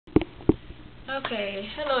Okay,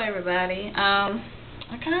 hello everybody. I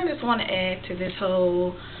kind of just want to add to this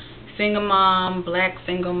whole single mom, black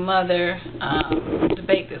single mother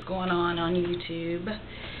debate that's going on YouTube.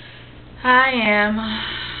 I am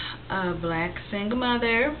a black single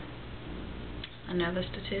mother. Another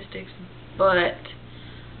statistics, but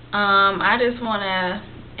I just want to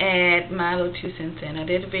add my little 2 cents in. I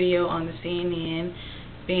did a video on the CNN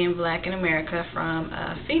being black in America from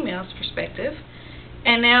a female's perspective.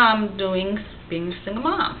 And now I'm doing being a single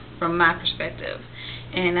mom from my perspective.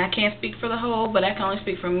 And I can't speak for the whole, but I can only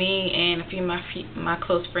speak for me and a few of my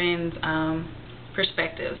close friends'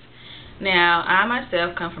 perspectives. Now, I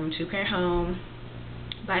myself come from a 2-parent home,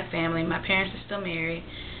 black family. My parents are still married.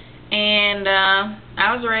 And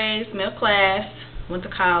I was raised middle class, went to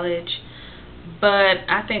college. But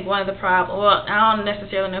I think one of the problems, well, I don't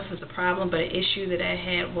necessarily know if it was a problem, but an issue that I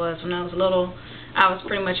had was when I was little, I was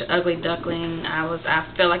pretty much an ugly duckling. I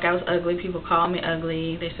felt like I was ugly. People called me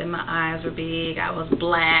ugly. They said my eyes were big. I was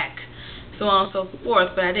black, so on and so forth.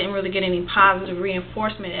 But I didn't really get any positive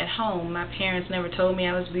reinforcement at home. My parents never told me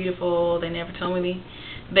I was beautiful. They never told me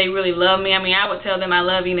they really loved me. I mean, I would tell them I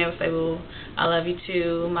love you, and they would say, well, I love you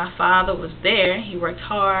too. My father was there. He worked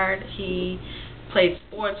hard. He played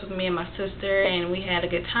sports with me and my sister, and we had a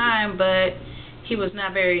good time, but he was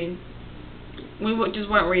not very, just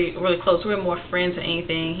weren't really close. We were more friends than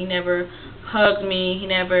anything. He never hugged me. He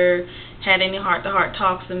never had any heart-to-heart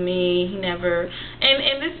talks with me. He never,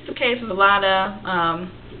 and this is the case with a lot of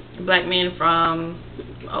black men from,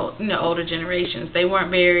 older generations. They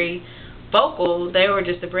weren't very vocal. They were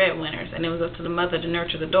just the breadwinners, and it was up to the mother to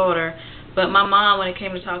nurture the daughter. But my mom, when it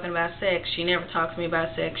came to talking about sex, she never talked to me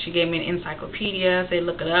about sex. She gave me an encyclopedia, said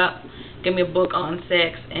look it up, gave me a book on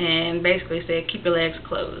sex, and basically said keep your legs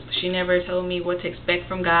closed. She never told me what to expect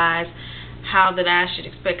from guys, how that I should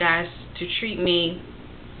expect guys to treat me.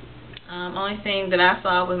 Only thing that I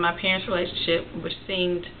saw was my parents' relationship, which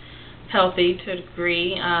seemed healthy to a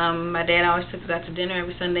degree. My dad always took us out to dinner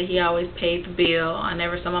every Sunday. He always paid the bill. I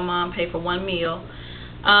never saw my mom pay for one meal.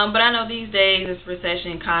 But I know these days, it's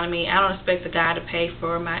recession economy. I don't expect the guy to pay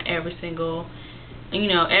for my every single,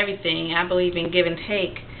 everything. I believe in give and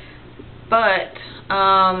take. But,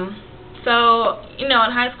 so, in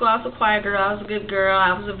high school, I was a quiet girl. I was a good girl.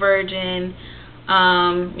 I was a virgin,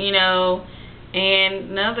 and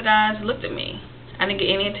none of the guys looked at me. I didn't get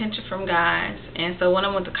any attention from guys. And so when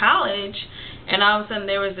I went to college, and all of a sudden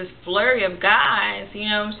there was this flurry of guys,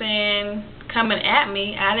 coming at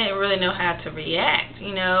me, I didn't really know how to react.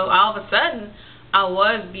 All of a sudden, I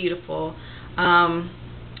was beautiful.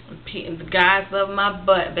 The guys loved my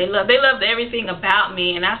butt. They loved everything about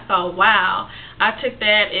me, and I thought, wow. I took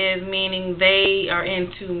that as meaning they are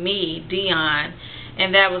into me, Dion,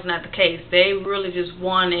 and that was not the case. They really just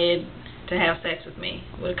wanted to have sex with me,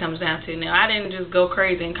 what it comes down to. Now, I didn't just go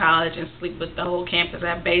crazy in college and sleep with the whole campus.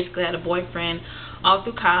 I basically had a boyfriend all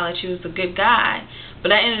through college. He was a good guy.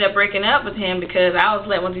 But I ended up breaking up with him because I was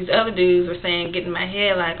letting what these other dudes were saying get in my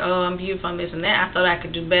head, like, oh, I'm beautiful, I'm this and that. I thought I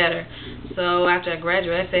could do better. So after I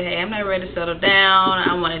graduated, I said, hey, I'm not ready to settle down.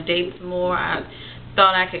 I want to date some more. I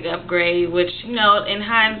thought I could upgrade, which, in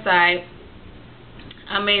hindsight,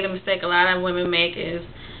 I made a mistake a lot of women make is,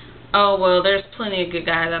 oh, well, there's plenty of good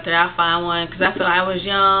guys out there. I'll find one, because I felt I was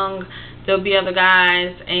young. There'll be other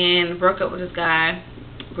guys, and broke up with this guy,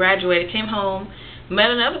 graduated, came home, met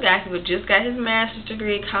another guy who had just got his master's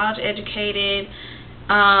degree, college educated.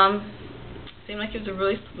 Seemed like he was a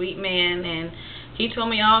really sweet man, and he told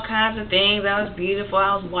me all kinds of things. I was beautiful,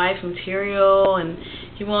 I was wife material, and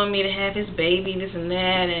he wanted me to have his baby, this and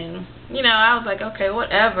that, and, I was like, okay,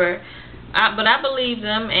 whatever. But I believed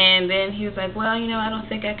him, and then he was like, well, I don't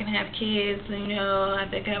think I can have kids, I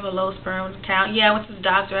think I have a low sperm count. Yeah, I went to the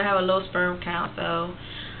doctor, I have a low sperm count, so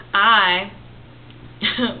I,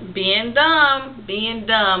 being dumb,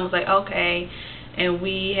 was like, okay, and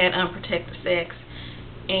we had unprotected sex,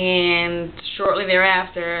 and shortly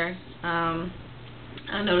thereafter,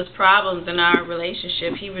 I noticed problems in our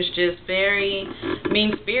relationship. He was just very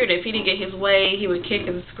mean-spirited. If he didn't get his way, he would kick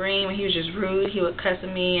and scream, and he was just rude. He would cuss at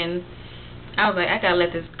me, and I was like, I gotta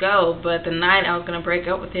let this go. But the night I was gonna break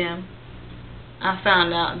up with him, I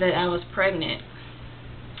found out that I was pregnant.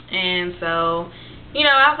 And so,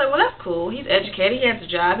 I was like, well, that's cool. He's educated. He has a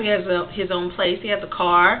job. He has his own place. He has a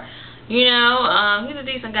car. He's a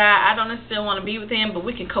decent guy. I don't necessarily want to be with him, but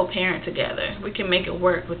we can co-parent together. We can make it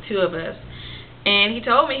work with 2 of us. And he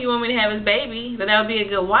told me he wanted me to have his baby, that I would be a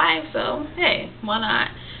good wife. So, hey, why not?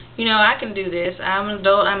 I can do this. I'm an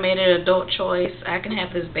adult. I made an adult choice. I can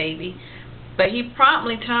have this baby. But he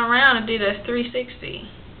promptly turned around and did a 360.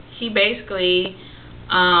 He basically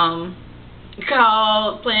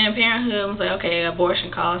called Planned Parenthood and was like, okay,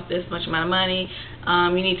 abortion costs this much amount of money.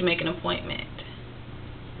 You need to make an appointment.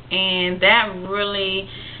 And that really,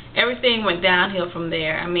 everything went downhill from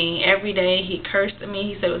there. I mean, every day he cursed at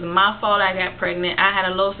me. He said it was my fault I got pregnant. I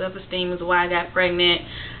had a low self-esteem as to why I got pregnant.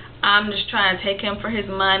 I'm just trying to take him for his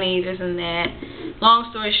money, this and that.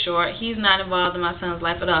 Long story short, he's not involved in my son's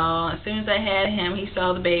life at all. As soon as I had him, he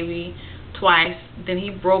saw the baby twice. Then he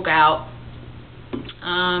broke out.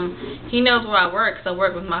 He knows where I work, because I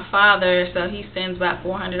work with my father, so he sends about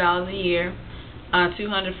 $400 a year.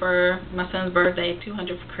 $200 for my son's birthday,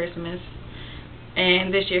 $200 for Christmas.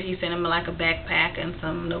 And this year he sent him like a backpack and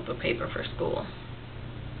some notebook paper for school.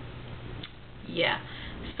 Yeah.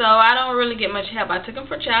 So I don't really get much help. I took him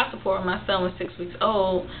for child support when my son was 6 weeks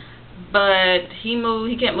old, but he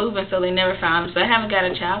kept moving, so they never found him. So I haven't got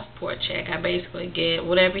a child support check. I basically get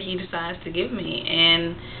whatever he decides to give me.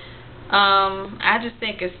 And I just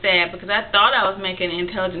think it's sad, because I thought I was making an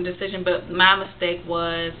intelligent decision, but my mistake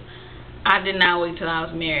was I did not wait till I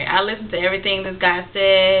was married. I listened to everything this guy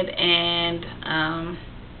said, and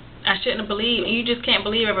I shouldn't have believed. You just can't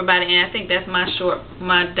believe everybody, and I think that's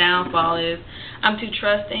my downfall is I'm too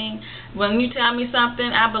trusting. When you tell me something,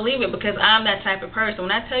 I believe it, because I'm that type of person.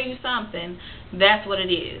 When I tell you something, that's what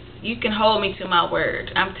it is. You can hold me to my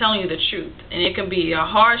word. I'm telling you the truth, and it can be a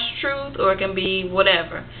harsh truth or it can be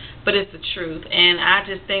whatever, but it's the truth. And I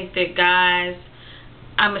just think that guys,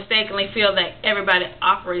 I mistakenly feel that everybody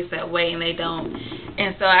operates that way, and they don't.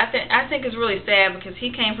 And so I think it's really sad, because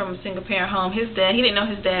he came from a single parent home. His dad, he didn't know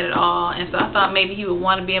his dad at all, and so I thought maybe he would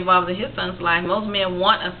want to be involved in his son's life. Most men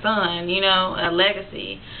want a son, you know, a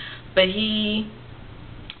legacy. But he's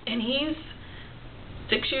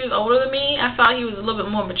 6 years older than me. I thought he was a little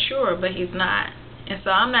bit more mature, but he's not. And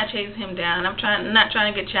so I'm not chasing him down. I'm not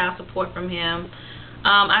trying to get child support from him.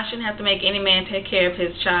 I shouldn't have to make any man take care of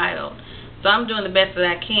his child. So I'm doing the best that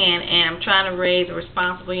I can, and I'm trying to raise a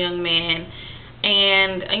responsible young man.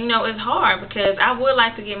 And, you know, it's hard, because I would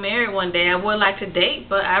like to get married one day. I would like to date,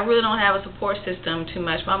 but I really don't have a support system too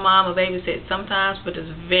much. My mom will babysit sometimes, but it's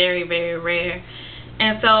very, very rare.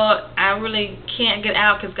 And so I really can't get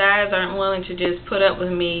out, because guys aren't willing to just put up with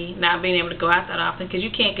me not being able to go out that often, because you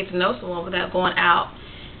can't get to know someone without going out.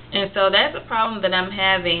 And so that's a problem that I'm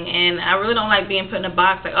having, and I really don't like being put in a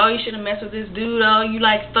box like, oh, you shouldn't mess with this dude, oh, you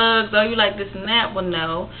like thugs, oh, you like this and that. Well,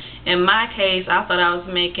 no. In my case, I thought I was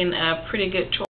making a pretty good choice.